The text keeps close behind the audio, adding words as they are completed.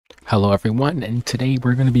Hello everyone, and today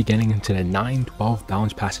we're going to be getting into the 9-12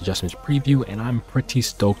 balance patch adjustments preview, and I'm pretty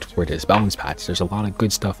stoked for this balance patch. There's a lot of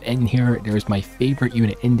good stuff in here. There's my favorite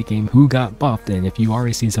unit in the game who got buffed, and if you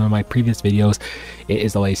already seen some of my previous videos, it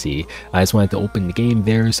is LAC. I just wanted to open the game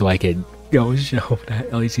there so I could show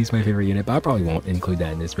that LAC is my favorite unit, but I probably won't include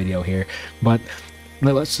that in this video here. But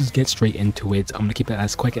let's just get straight into it. I'm going to keep it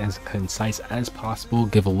as quick and as concise as possible,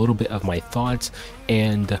 give a little bit of my thoughts,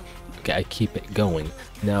 and I keep it going.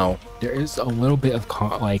 Now there is a little bit of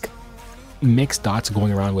mixed thoughts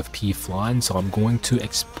going around with P-Flan, so I'm going to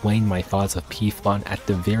explain my thoughts of P-Flan at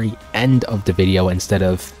the very end of the video instead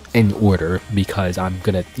of in order, because I'm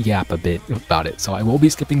gonna yap a bit about it. So I will be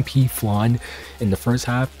skipping P-Flan in the first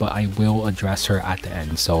half, but I will address her at the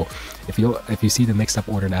end. So if you see the mixed up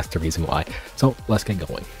order, that's the reason why. So let's get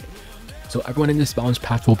going. So everyone in this balance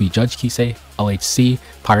patch will be Judge Kisei, LHC,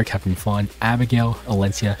 Pirate Captain Fawn, Abigail,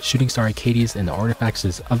 Alencia, Shooting Star Arcades, and the artifacts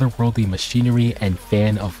is Otherworldly Machinery and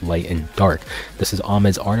Fan of Light and Dark. This is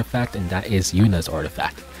Ahmed's artifact, and that is Yuna's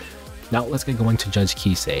artifact. Now let's get going to Judge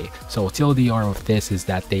Kisei. So TLDR of this is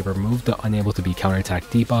that they removed the unable to be counterattack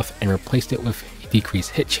debuff and replaced it with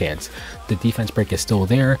decreased hit chance. The defense break is still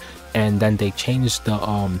there, and then they changed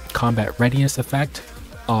the combat readiness effect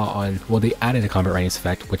they added a combat readiness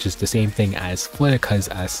effect, which is the same thing as Flitica's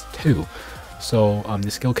S2. So the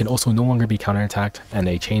skill can also no longer be counterattacked, and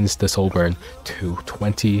they changed the soul burn to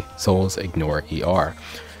 20 souls ignore ER.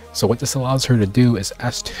 So what this allows her to do is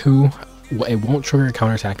S2, it won't trigger a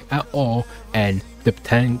counterattack at all, and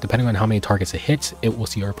depending on how many targets it hits, it will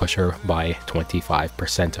CR push her by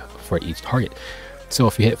 25% for each target. So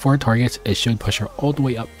if you hit 4 targets, it should push her all the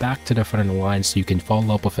way up back to the front of the line, so you can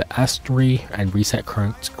follow up with an S3 and reset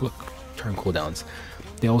current turn cooldowns.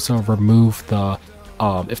 They also remove the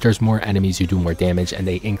if there's more enemies, you do more damage, and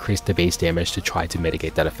they increase the base damage to try to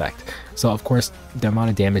mitigate that effect. So of course, the amount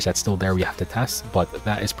of damage that's still there we have to test, but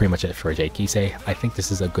that is pretty much it for Jade Kisei. I think this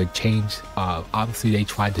is a good change. Obviously they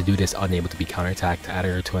tried to do this unable to be counterattacked, add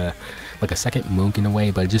her to a second Moonk in a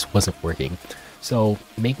way, but it just wasn't working. So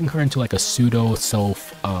making her into like a pseudo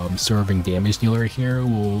self-serving damage dealer here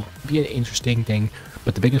will be an interesting thing,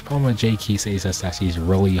 but the biggest problem with Jade Kisei is that she's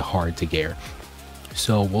really hard to gear.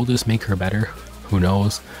 So we'll just make her better. Who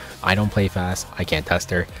knows? I don't play fast, I can't test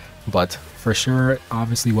her, but for sure,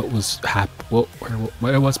 obviously what it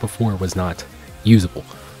was before was not usable.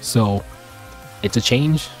 So it's a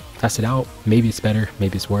change. Test it out. Maybe it's better,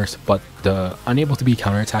 maybe it's worse, but the unable to be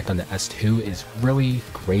counterattacked on the S2 is really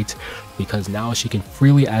great, because now she can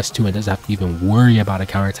freely S2 and doesn't have to even worry about a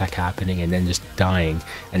counterattack happening and then just dying,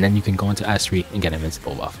 and then you can go into S3 and get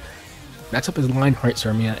invincible buff. Next up is Lionheart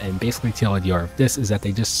Cermia, and basically TLDR of this is that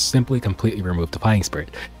they just simply completely removed the Fighting Spirit.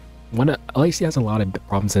 LAC has a lot of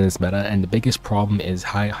problems in this meta, and the biggest problem is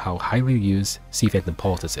how highly used Sea Phantom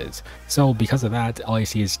Poultice is. So because of that,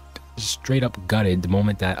 LAC is straight up gutted the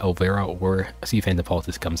moment that Elvira or Sea Phantom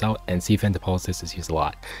Poultice comes out, and Sea Phantom Poultice is used a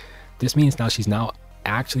lot. This means now she's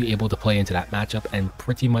actually able to play into that matchup, and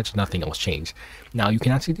pretty much nothing else changed. Now you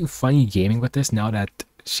can actually do funny gaming with this now that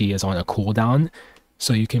she is on a cooldown.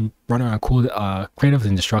 So you can run on a cool Creative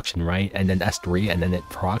and Destruction, right? And then S3, and then it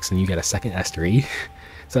procs and you get a second S3.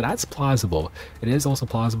 So that's plausible. It is also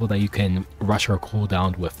plausible that you can rush her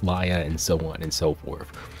cooldown with Laya and so on and so forth.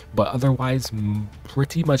 But otherwise,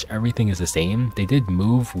 pretty much everything is the same. They did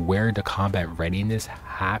move where the combat readiness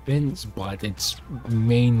happens, but it's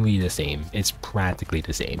mainly the same. It's practically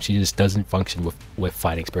the same. She just doesn't function with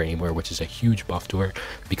Fighting Spirit anymore, which is a huge buff to her,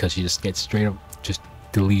 because she just gets straight up just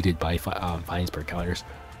deleted by Fighting Spirit counters.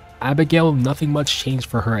 Abigail, nothing much changed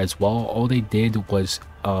for her as well. All they did was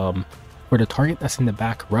for the target that's in the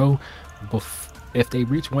back row, if they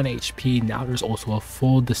reach 1 HP, now there's also a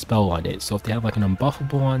full dispel on it. So if they have like an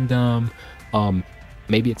unbuffable on them,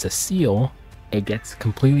 maybe it's a seal, it gets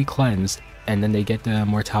completely cleansed, and then they get the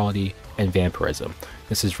mortality and vampirism.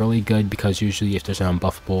 This is really good, because usually if there's an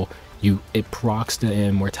unbuffable, it procs the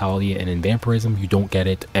immortality, and in vampirism you don't get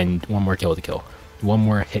it, and one more kill to kill. One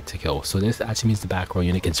more hit to kill. So this actually means the back row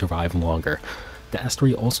unit can survive longer. The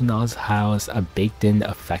S3 also now has a baked in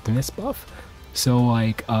effectiveness buff. So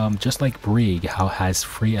like just like Brig, how has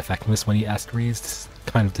free effectiveness when he S3, is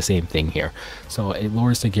kind of the same thing here. So it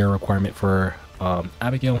lowers the gear requirement for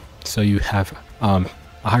Abigail, so you have a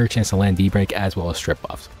higher chance to land D-break as well as strip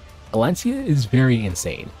buffs. Alencia is very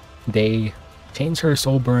insane. They changed her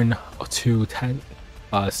soul burn to 10.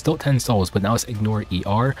 Still 10 souls, but now it's ignore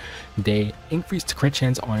ER. They increased crit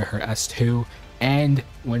chance on her S2, and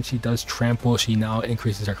when she does trample, she now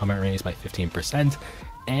increases her combat range by 15%,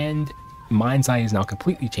 and Mind's Eye is now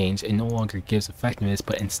completely changed. It no longer gives effectiveness,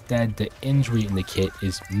 but instead the injury in the kit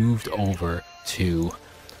is moved over to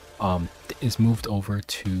is moved over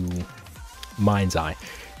to Mind's Eye.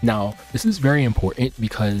 Now, this is very important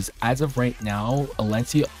because as of right now,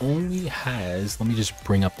 Alencia only has, let me just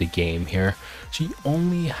bring up the game here. She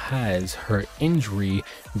only has her injury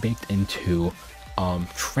baked into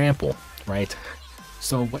Trample, right?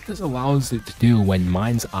 So what this allows it to do when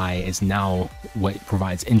Mind's Eye is now what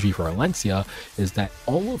provides injury for Alencia is that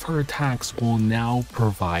all of her attacks will now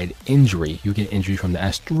provide injury. You get injury from the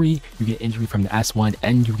S3, you get injury from the S1,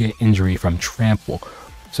 and you get injury from Trample.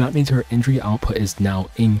 So that means her injury output is now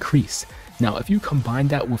increased. Now, if you combine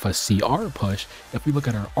that with a CR push, if we look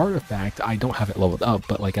at our artifact, I don't have it leveled up,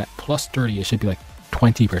 but like at plus 30, it should be like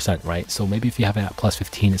 20%, right? So maybe if you have it at plus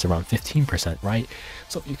 15, it's around 15%, right?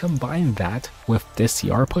 So if you combine that with this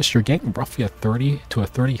CR push, you're getting roughly a 30 to a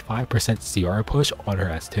 35% CR push on her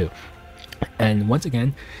S2. And once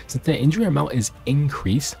again, since the injury amount is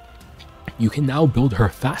increased, you can now build her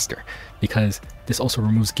faster because this also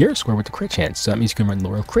removes gear score with the crit chance. So that means you can run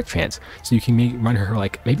lower crit chance. So you can run her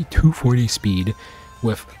like maybe 240 speed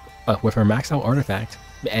with her maxed out artifact,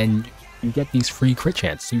 and you get these free crit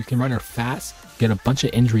chance. So you can run her fast, get a bunch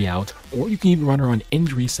of injury out, or you can even run her on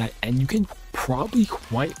injury set, and you can probably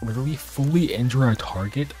quite literally fully injure a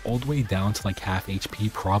target all the way down to like half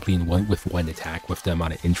HP, probably with one attack with the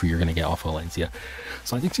amount of injury you're gonna get off of Alencia.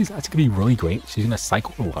 So I think she's actually gonna be really great. She's gonna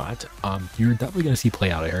cycle a lot. You're definitely gonna see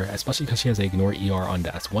play out of her, especially because she has a ignore ER on the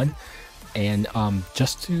S1, and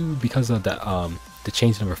because of the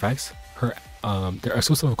change of effects, her their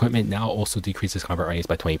exclusive equipment now also decreases combat radius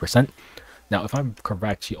by 20%. Now, if I'm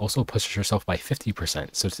correct, she also pushes herself by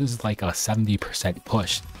 50%. So this is like a 70%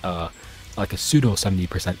 push, like a pseudo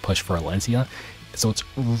 70% push for Alencia. So it's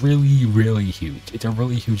really, really huge. It's a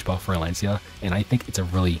really huge buff for Alencia, and I think it's a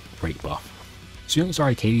really great buff. Young's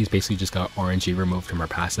Arcades basically just got RNG removed from her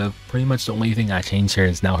passive. Pretty much the only thing that changed here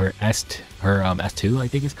is now her S2, I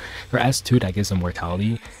think is her S2 that gives them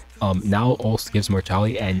mortality. Now also gives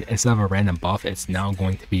mortality, and instead of a random buff, it's now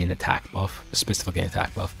going to be an attack buff, specifically an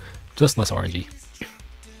attack buff, just less RNG.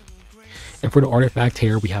 And for the artifact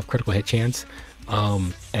here, we have critical hit chance,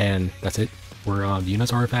 and that's it. For the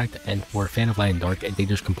Yuna's artifact, and for Fan of Light and Dark, they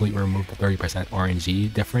just completely removed the 30%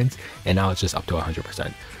 RNG difference, and now it's just up to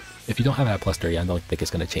 100%. If you don't have it at plus 30, I don't think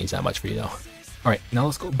it's going to change that much for you though. Alright, now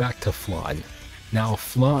let's go back to Flan. Now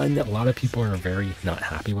Flan, a lot of people are very not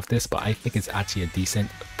happy with this, but I think it's actually a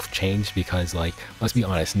decent change because, like, let's be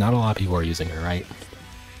honest, not a lot of people are using her, right?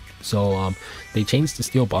 So they changed the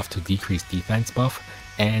steel buff to decrease defense buff,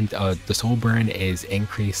 and the soul burn is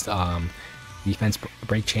increased defense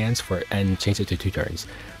break chance and changed it to 2 turns.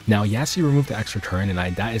 Now, yes, you removed the extra turn,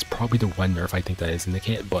 and that is probably the one nerf I think that is in the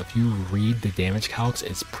kit, but if you read the damage calcs,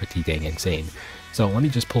 it's pretty dang insane. So let me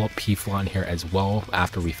just pull up P-Flan here as well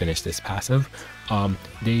after we finish this passive.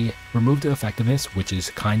 They removed the effectiveness, which is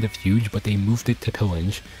kind of huge, but they moved it to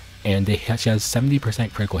Pillage, and she has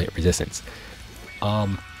 70% critical hit resistance.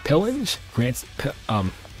 Pillage grant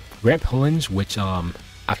Pillage, which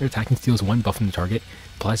after attacking steals 1 buff from the target,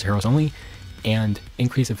 applies to heroes only, and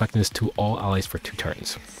increase effectiveness to all allies for 2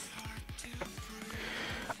 turns.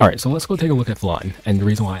 Alright, so let's go take a look at Flan, and the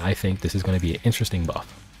reason why I think this is going to be an interesting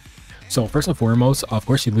buff. So first and foremost, of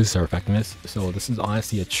course she loses her effectiveness, so this is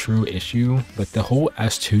honestly a true issue, but the whole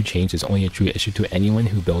S2 change is only a true issue to anyone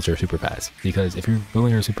who builds her super fast, because if you're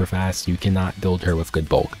building her super fast, you cannot build her with good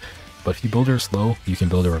bulk. But if you build her slow, you can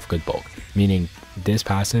build her with good bulk, meaning this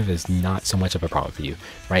passive is not so much of a problem for you,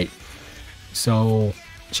 right? So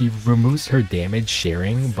she removes her damage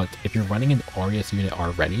sharing, but if you're running an Arius unit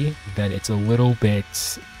already, then it's a little bit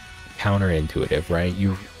counterintuitive, right?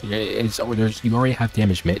 You already have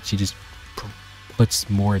damage mit. She just puts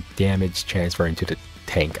more damage transfer into the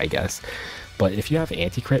tank, I guess. But if you have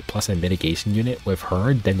anti-crit plus a mitigation unit with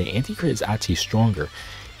her, then the anti-crit is actually stronger.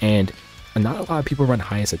 And not a lot of people run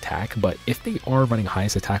highest attack, but if they are running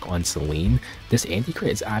highest attack on Celine, this anti-crit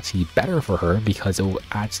is actually better for her because it will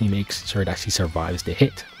actually make sure that she survives the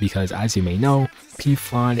hit. Because as you may know,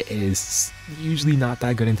 P-Flan is usually not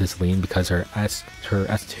that good into Celine because her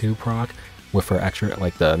S2 proc with her extra,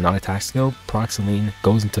 like the non-attack skill, proc Celine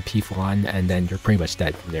goes into P-Flan and then you're pretty much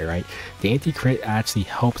dead from there, right? The anti-crit actually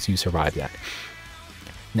helps you survive that.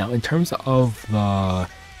 Now in terms of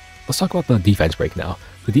let's talk about the defense break now.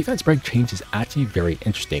 The defense break change is actually very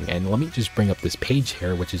interesting, and let me just bring up this page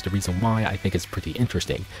here, which is the reason why I think it's pretty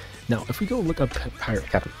interesting. Now, if we go look up Pirate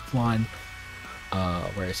Captain Flan,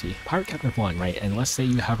 where is he? Pirate Captain Flan, right? And let's say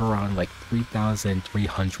you have around like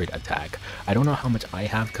 3,300 attack. I don't know how much I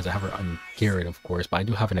have because I have her on Garrett, of course, but I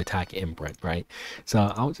do have an attack imprint, right?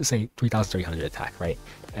 So I'll just say 3,300 attack, right?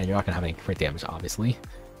 And you're not gonna have any crit damage, obviously.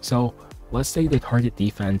 So let's say the target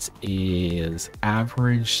defense is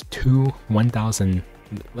average to 1000,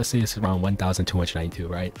 let's say it's around 1292,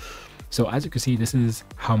 right? So as you can see, this is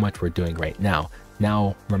how much we're doing right now.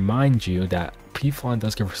 Now remind you that P-Flan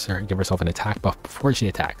does give herself an attack buff before she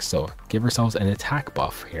attacks, so give ourselves an attack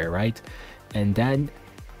buff here, right? And then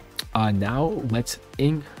now let's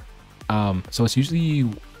so it's usually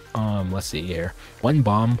let's see here, 1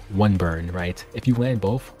 bomb 1 burn, right? If you land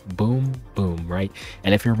both, boom boom, right?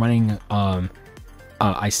 And if you're running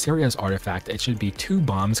Iseria's artifact, it should be 2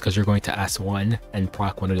 bombs because you're going to S1 and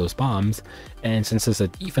proc one of those bombs. And since it's a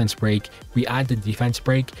defense break, we add the defense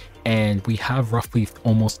break and we have roughly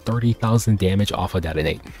almost 30,000 damage off of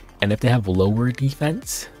detonate. And if they have lower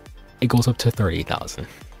defense, it goes up to 30,000.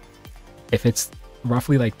 If it's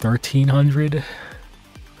roughly like 1300,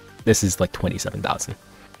 this is like 27,000.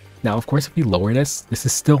 Now of course if we lower this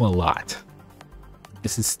is still a lot.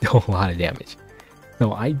 This is still a lot of damage.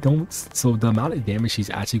 So the amount of damage she's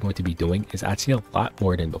actually going to be doing is actually a lot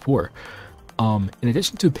more than before. In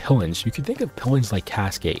addition to pillage, you can think of pillage like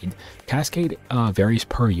Cascade. Cascade varies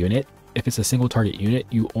per unit. If it's a single target unit,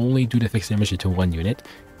 you only do the fixed damage to 1 unit.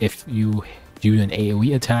 If you do an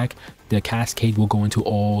AoE attack, the Cascade will go into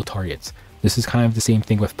all targets. This is kind of the same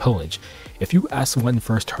thing with pillage. If you S1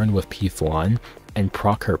 first turn with P-Flan and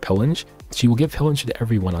proc her pillage, she will give pillage to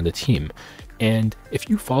everyone on the team. And if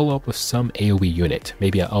you follow up with some AoE unit,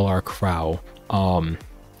 maybe a LR Crow,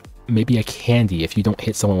 maybe a Candy if you don't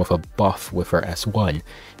hit someone with a buff with her S1.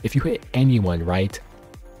 If you hit anyone, right,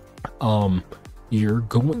 you're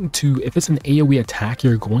going to, if it's an AoE attack,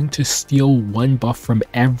 you're going to steal 1 buff from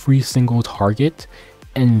every single target,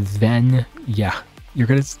 and then, yeah, you're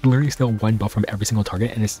gonna literally steal 1 buff from every single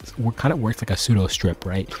target, and it kind of works like a pseudo strip,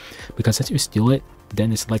 right? Because since you steal it,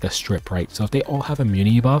 then it's like a strip, right? So if they all have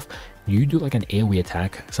immunity buff, you do like an AoE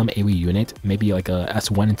attack, some AoE unit, maybe like a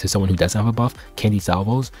S1 into someone who doesn't have a buff, Candy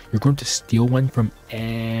Salvos, you're going to steal 1 from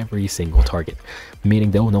every single target, meaning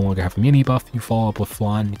they'll no longer have immunity buff. You follow up with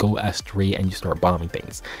Flan, go S3, and you start bombing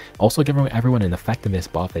things. Also giving everyone an effectiveness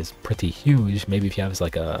buff is pretty huge. Maybe if you have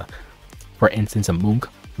like a, for instance, a Monk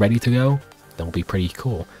ready to go, that will be pretty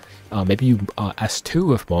cool. Maybe you S2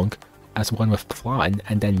 with Monk, S1 with Flan,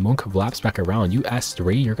 and then Monk laps back around. You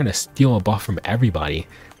S3, you're gonna steal a buff from everybody.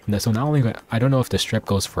 So not only, I don't know if the strip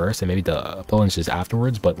goes first and maybe the pillage is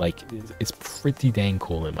afterwards, but like it's pretty dang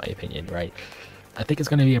cool in my opinion, right? I think it's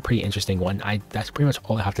going to be a pretty interesting one. That's pretty much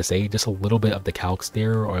all I have to say. Just a little bit of the calcs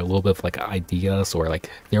there, or a little bit of like ideas or like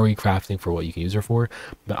theory crafting for what you can use her for.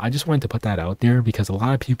 But I just wanted to put that out there because a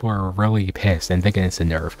lot of people are really pissed and thinking it's a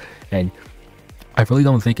nerf, and I really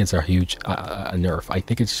don't think it's a huge a nerf. I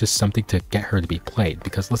think it's just something to get her to be played,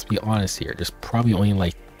 because let's be honest here, there's probably only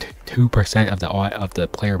like 2% of the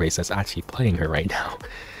player base that's actually playing her right now.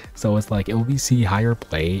 So it's like, it will be see higher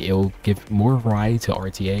play, it will give more variety to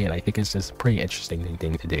RTA, and I think it's just a pretty interesting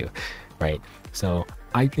thing to do, right? So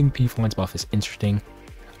I think P-Flan's buff is interesting,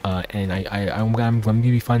 and I'm gonna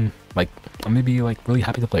be fun, like I'm gonna be like really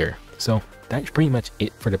happy to play her. So that's pretty much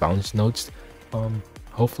it for the balance notes.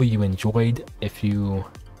 Hopefully you enjoyed. If you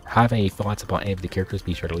have any thoughts about any of the characters,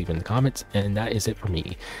 be sure to leave in the comments, and that is it for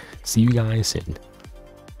me. See you guys soon.